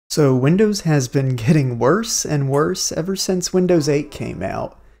So Windows has been getting worse and worse ever since Windows 8 came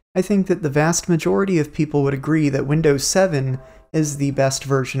out. I think that the vast majority of people would agree that Windows 7 is the best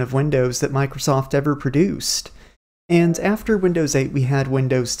version of Windows that Microsoft ever produced. And after Windows 8 we had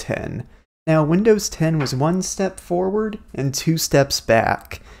Windows 10. Now Windows 10 was one step forward and two steps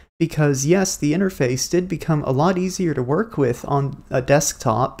back. Because yes, the interface did become a lot easier to work with on a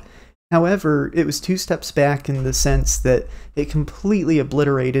desktop. However, it was two steps back in the sense that it completely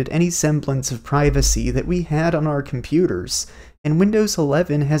obliterated any semblance of privacy that we had on our computers, and Windows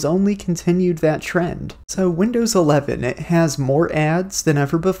 11 has only continued that trend. So Windows 11, it has more ads than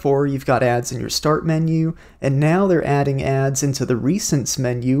ever before. You've got ads in your start menu, and now they're adding ads into the recents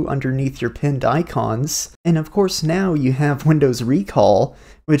menu underneath your pinned icons. And of course now you have Windows Recall,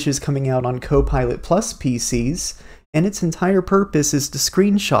 which is coming out on Copilot Plus PCs, and its entire purpose is to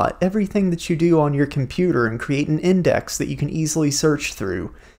screenshot everything that you do on your computer and create an index that you can easily search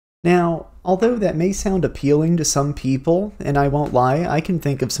through. Now, although that may sound appealing to some people, and I won't lie, I can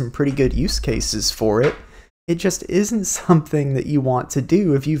think of some pretty good use cases for it, it just isn't something that you want to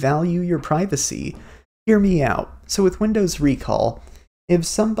do if you value your privacy. Hear me out. So with Windows Recall, if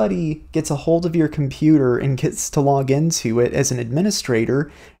somebody gets a hold of your computer and gets to log into it as an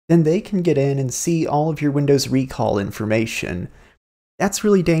administrator, then they can get in and see all of your Windows Recall information. That's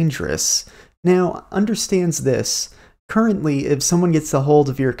really dangerous. Now, understands this. Currently, if someone gets a hold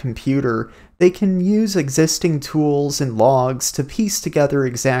of your computer, they can use existing tools and logs to piece together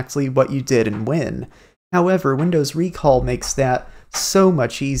exactly what you did and when. However, Windows Recall makes that so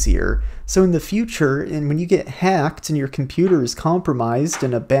much easier. So in the future, and when you get hacked and your computer is compromised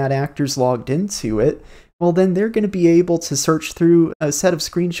and a bad actor's logged into it, well then they're going to be able to search through a set of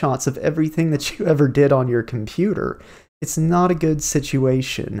screenshots of everything that you ever did on your computer. It's not a good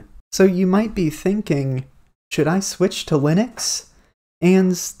situation. So you might be thinking, should I switch to Linux?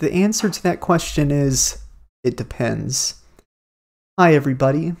 And the answer to that question is, it depends. Hi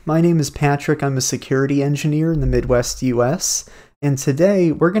everybody, my name is Patrick. I'm a security engineer in the Midwest US, and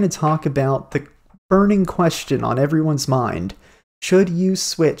today we're going to talk about the burning question on everyone's mind. Should you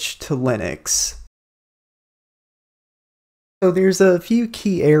switch to Linux? So there's a few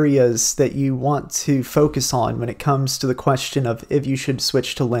key areas that you want to focus on when it comes to the question of if you should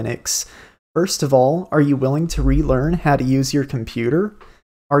switch to Linux. First of all, are you willing to relearn how to use your computer?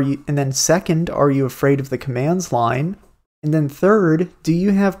 And then second, are you afraid of the commands line? And then third, do you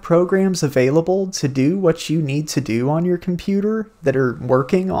have programs available to do what you need to do on your computer that are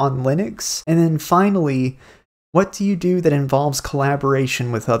working on Linux? And then finally, what do you do that involves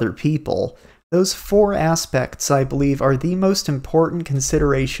collaboration with other people? Those four aspects, I believe, are the most important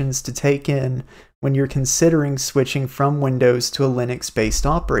considerations to take in when you're considering switching from Windows to a Linux-based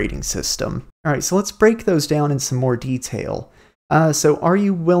operating system. Alright, so let's break those down in some more detail. So are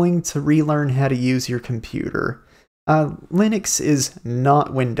you willing to relearn how to use your computer? Linux is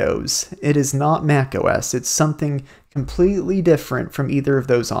not Windows. It is not macOS. It's something completely different from either of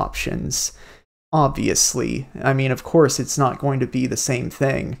those options. Obviously. I mean, of course, it's not going to be the same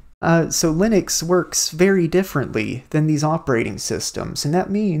thing. So Linux works very differently than these operating systems, and that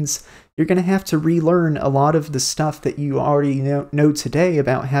means you're going to have to relearn a lot of the stuff that you already know today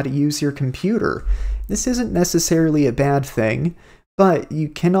about how to use your computer. This isn't necessarily a bad thing, but you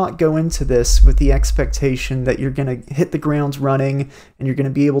cannot go into this with the expectation that you're going to hit the ground running and you're going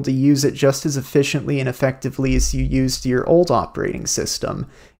to be able to use it just as efficiently and effectively as you used your old operating system.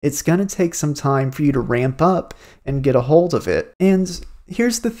 It's going to take some time for you to ramp up and get a hold of it. And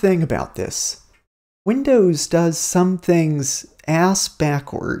here's the thing about this. Windows does some things ass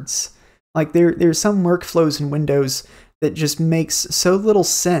backwards. Like there's some workflows in Windows that just makes so little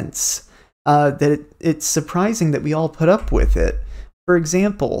sense that it's surprising that we all put up with it. For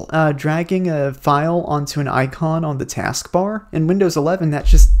example, dragging a file onto an icon on the taskbar, in Windows 11 that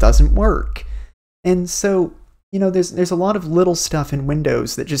just doesn't work. And so, you know, there's a lot of little stuff in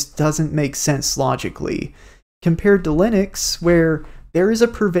Windows that just doesn't make sense logically, compared to Linux, where there is a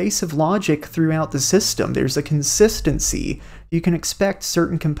pervasive logic throughout the system. There's a consistency. You can expect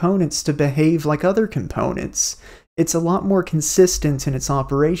certain components to behave like other components. It's a lot more consistent in its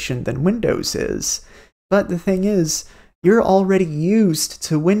operation than Windows is. But the thing is, you're already used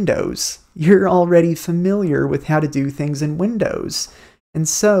to Windows. You're already familiar with how to do things in Windows. And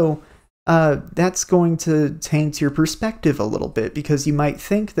so, that's going to taint your perspective a little bit, because you might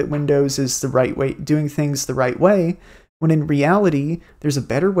think that Windows is the right way, doing things the right way, when in reality, there's a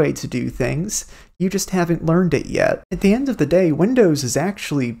better way to do things. You just haven't learned it yet. At the end of the day, Windows is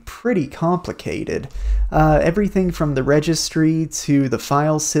actually pretty complicated. Everything from the registry to the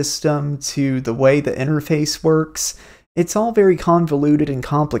file system to the way the interface works, It's all very convoluted and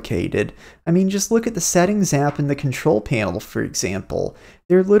complicated. I mean, just look at the Settings app and the Control Panel, for example.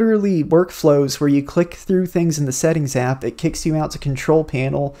 They're literally workflows where you click through things in the Settings app, it kicks you out to Control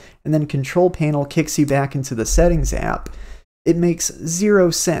Panel, and then Control Panel kicks you back into the Settings app. It makes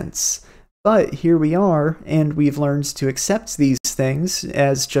zero sense. But here we are, and we've learned to accept these things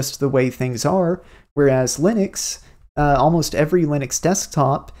as just the way things are, whereas Linux, almost every Linux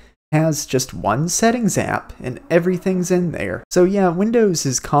desktop, has just one Settings app, and everything's in there. So yeah, Windows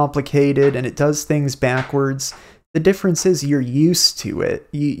is complicated, and it does things backwards. The difference is you're used to it.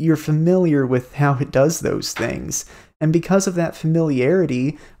 You're familiar with how it does those things. And because of that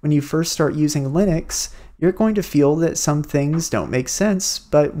familiarity, when you first start using Linux, you're going to feel that some things don't make sense,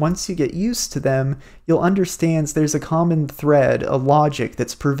 but once you get used to them, you'll understand there's a common thread, a logic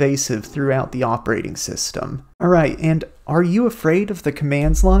that's pervasive throughout the operating system. Alright, and are you afraid of the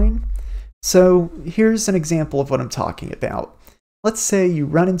commands line? So here's an example of what I'm talking about. Let's say you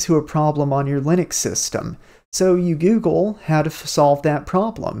run into a problem on your Linux system, so you Google how to solve that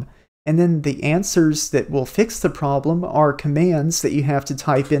problem. And then the answers that will fix the problem are commands that you have to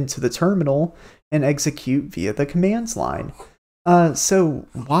type into the terminal and execute via the commands line. So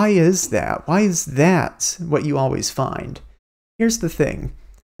why is that? Why is that what you always find? Here's the thing.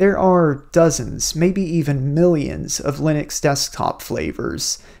 There are dozens, maybe even millions of Linux desktop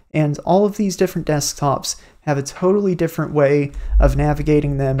flavors, and all of these different desktops have a totally different way of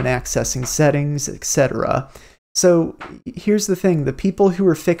navigating them and accessing settings, etc. So here's the thing, the people who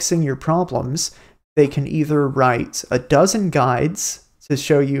are fixing your problems, they can either write a dozen guides to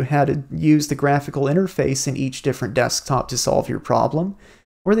show you how to use the graphical interface in each different desktop to solve your problem,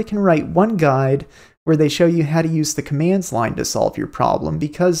 or they can write one guide where they show you how to use the commands line to solve your problem,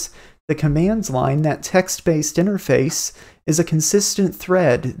 because the commands line, that text-based interface, is a consistent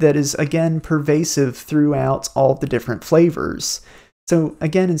thread that is, again, pervasive throughout all the different flavors. So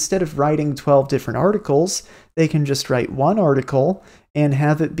again, instead of writing 12 different articles, they can just write one article and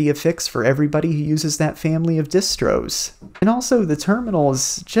have it be a fix for everybody who uses that family of distros. And also, the terminal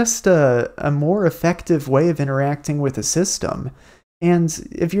is just a more effective way of interacting with a system. And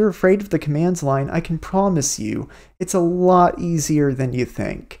if you're afraid of the commands line, I can promise you, it's a lot easier than you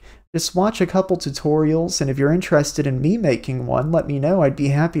think. Just watch a couple tutorials, and if you're interested in me making one, let me know. I'd be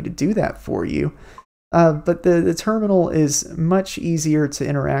happy to do that for you. But the terminal is much easier to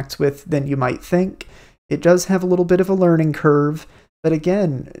interact with than you might think. It does have a little bit of a learning curve, but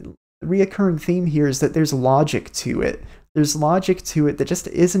again, the reoccurring theme here is that there's logic to it. There's logic to it that just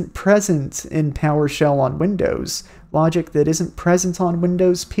isn't present in PowerShell on Windows. Logic that isn't present on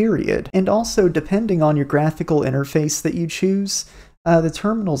Windows, period. And also, depending on your graphical interface that you choose, the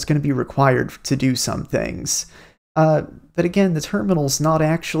terminal is going to be required to do some things. But again, the terminal's not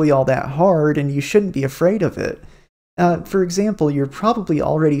actually all that hard, and you shouldn't be afraid of it. For example, you're probably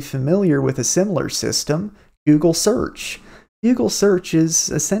already familiar with a similar system, Google Search. Google Search is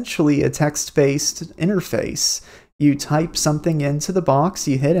essentially a text-based interface. You type something into the box,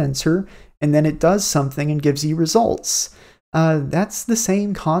 you hit enter, and then it does something and gives you results. That's the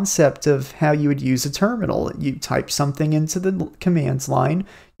same concept of how you would use a terminal. You type something into the commands line,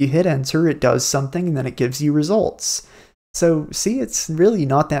 you hit enter, it does something, and then it gives you results. So see, it's really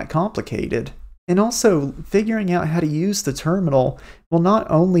not that complicated. And also, figuring out how to use the terminal will not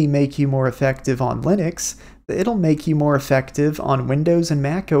only make you more effective on Linux, but it'll make you more effective on Windows and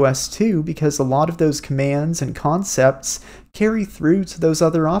Mac OS too, because a lot of those commands and concepts carry through to those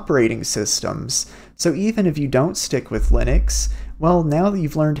other operating systems. So even if you don't stick with Linux, well, now that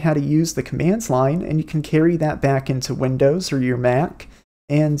you've learned how to use the commands line, and you can carry that back into Windows or your Mac,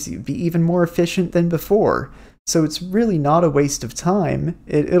 and be even more efficient than before. So it's really not a waste of time.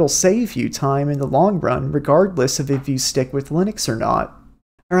 It'll save you time in the long run, regardless of if you stick with Linux or not.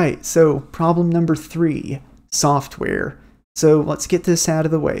 Alright, so problem number 3, software. So let's get this out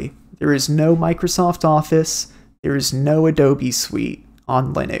of the way. There is no Microsoft Office, there is no Adobe Suite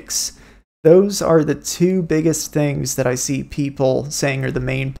on Linux. Those are the two biggest things that I see people saying are the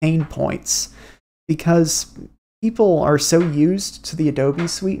main pain points, because people are so used to the Adobe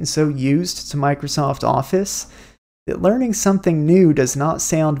Suite and so used to Microsoft Office that learning something new does not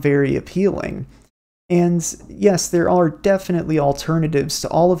sound very appealing. And yes, there are definitely alternatives to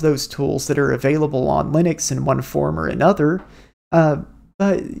all of those tools that are available on Linux in one form or another.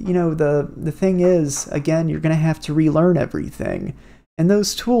 But, you know, the thing is, again, you're going to have to relearn everything. And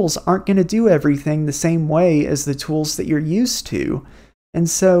those tools aren't going to do everything the same way as the tools that you're used to. And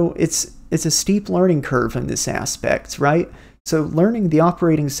so it's a steep learning curve in this aspect, right? So learning the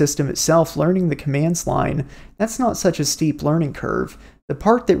operating system itself, learning the commands line, that's not such a steep learning curve. The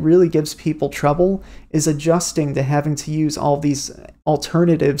part that really gives people trouble is adjusting to having to use all these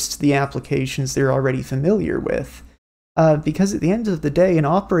alternatives to the applications they're already familiar with. Because at the end of the day, an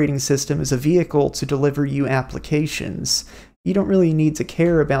operating system is a vehicle to deliver you applications. You don't really need to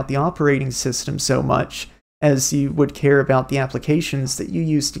care about the operating system so much as you would care about the applications that you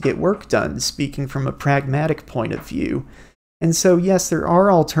use to get work done, speaking from a pragmatic point of view. And so yes, there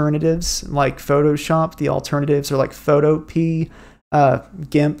are alternatives like Photoshop. The alternatives are like Photopea,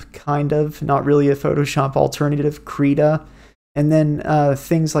 GIMP, kind of, not really a Photoshop alternative, Krita. And then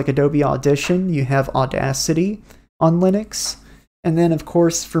things like Adobe Audition, you have Audacity on Linux. And then, of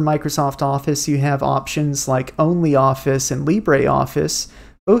course, for Microsoft Office, you have options like OnlyOffice and LibreOffice,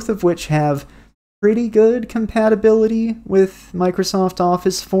 both of which have pretty good compatibility with Microsoft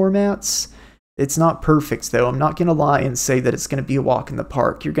Office formats. It's not perfect, though. I'm not going to lie and say that it's going to be a walk in the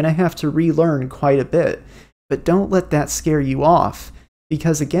park. You're going to have to relearn quite a bit. But don't let that scare you off,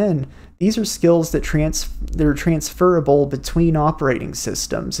 because again, these are skills that they're transferable between operating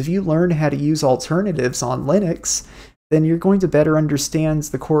systems. If you learn how to use alternatives on Linux, then you're going to better understand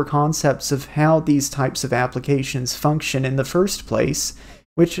the core concepts of how these types of applications function in the first place,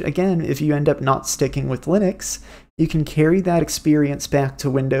 which again, if you end up not sticking with Linux, you can carry that experience back to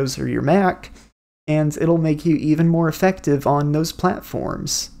Windows or your Mac, and it'll make you even more effective on those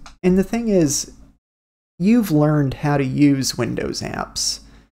platforms. And the thing is, you've learned how to use Windows apps.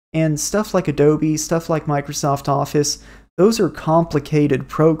 And stuff like Adobe, stuff like Microsoft Office, those are complicated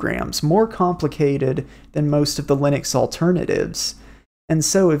programs, more complicated than most of the Linux alternatives. And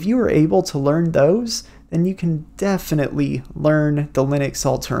so if you are able to learn those, then you can definitely learn the Linux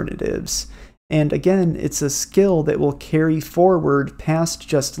alternatives. And again, it's a skill that will carry forward past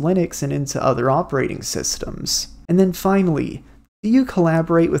just Linux and into other operating systems. And then finally, do you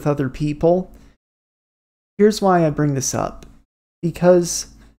collaborate with other people? Here's why I bring this up. Because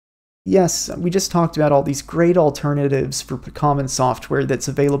yes, we just talked about all these great alternatives for common software that's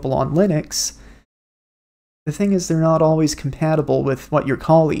available on Linux. The thing is, they're not always compatible with what your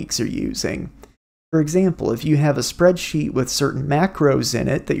colleagues are using. For example, if you have a spreadsheet with certain macros in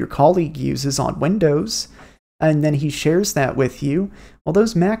it that your colleague uses on Windows, and then he shares that with you, well,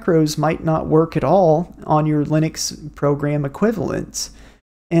 those macros might not work at all on your Linux program equivalent.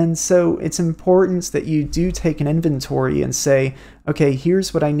 And so it's important that you do take an inventory and say, okay,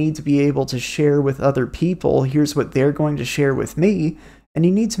 here's what I need to be able to share with other people, here's what they're going to share with me, and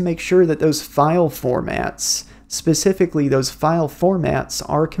you need to make sure that those file formats, specifically those file formats,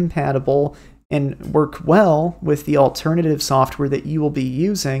 are compatible and work well with the alternative software that you will be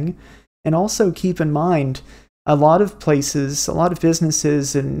using. And also keep in mind, a lot of places, a lot of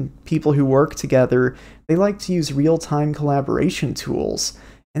businesses and people who work together, they like to use real-time collaboration tools.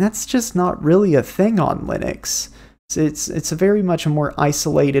 And that's just not really a thing on Linux. It's a very much a more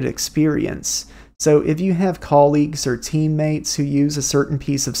isolated experience. So if you have colleagues or teammates who use a certain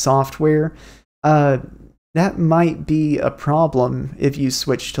piece of software, that might be a problem if you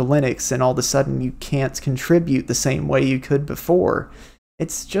switch to Linux and all of a sudden you can't contribute the same way you could before.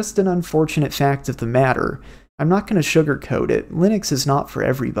 It's just an unfortunate fact of the matter. I'm not going to sugarcoat it. Linux is not for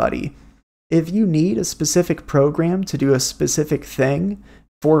everybody. If you need a specific program to do a specific thing,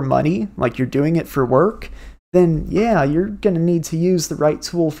 for money, like you're doing it for work, then yeah, you're going to need to use the right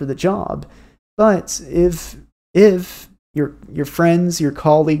tool for the job. But if your friends, your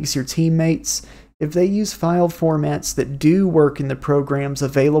colleagues, your teammates, if they use file formats that do work in the programs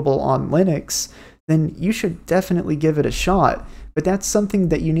available on Linux, then you should definitely give it a shot. But that's something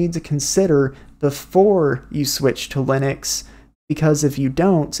that you need to consider before you switch to Linux, because if you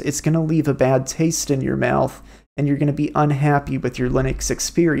don't, it's going to leave a bad taste in your mouth, and you're going to be unhappy with your Linux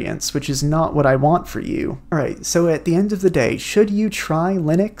experience, which is not what I want for you. Alright, so at the end of the day, should you try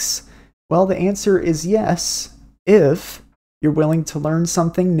Linux? Well, the answer is yes, if you're willing to learn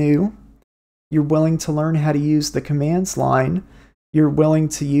something new, you're willing to learn how to use the commands line, you're willing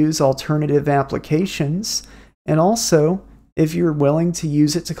to use alternative applications, and also if you're willing to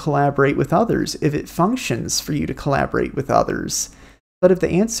use it to collaborate with others, if it functions for you to collaborate with others. But if the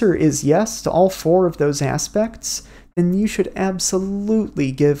answer is yes to all four of those aspects, then you should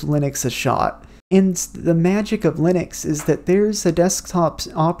absolutely give Linux a shot. And the magic of Linux is that there's a desktop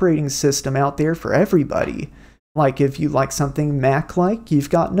operating system out there for everybody. Like if you like something Mac-like, you've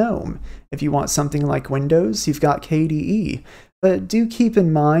got GNOME. If you want something like Windows, you've got KDE. But do keep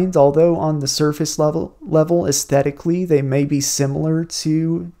in mind, although on the surface level aesthetically, they may be similar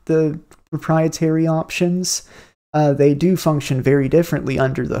to the proprietary options, they do function very differently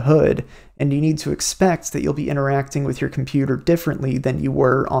under the hood, and you need to expect that you'll be interacting with your computer differently than you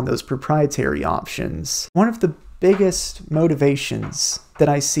were on those proprietary options. One of the biggest motivations that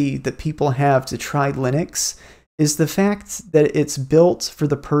I see that people have to try Linux is the fact that it's built for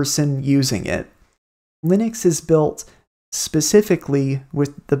the person using it. Linux is built specifically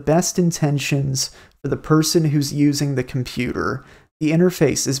with the best intentions for the person who's using the computer. The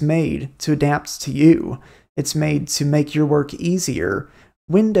interface is made to adapt to you. It's made to make your work easier.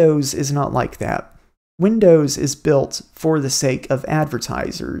 Windows is not like that. Windows is built for the sake of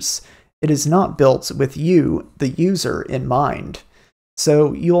advertisers. It is not built with you, the user, in mind.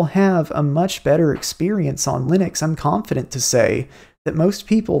 So you'll have a much better experience on Linux. I'm confident to say that most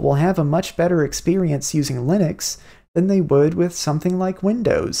people will have a much better experience using Linux than they would with something like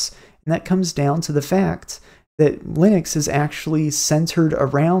Windows. And that comes down to the fact that Linux is actually centered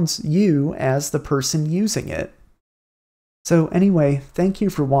around you as the person using it. So anyway, thank you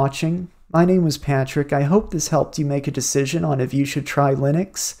for watching. My name was Patrick. I hope this helped you make a decision on if you should try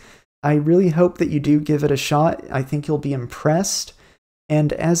Linux. I really hope that you do give it a shot. I think you'll be impressed.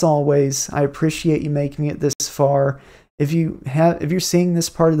 And as always, I appreciate you making it this far. If you're seeing this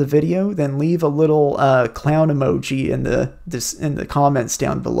part of the video, then leave a little clown emoji in the comments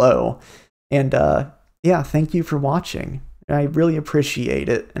down below. And yeah, thank you for watching. I really appreciate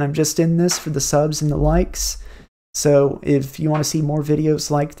it. And I'm just in this for the subs and the likes. So if you want to see more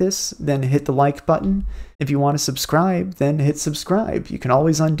videos like this, then hit the like button. If you want to subscribe, then hit subscribe. You can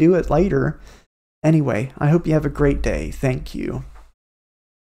always undo it later. Anyway, I hope you have a great day. Thank you.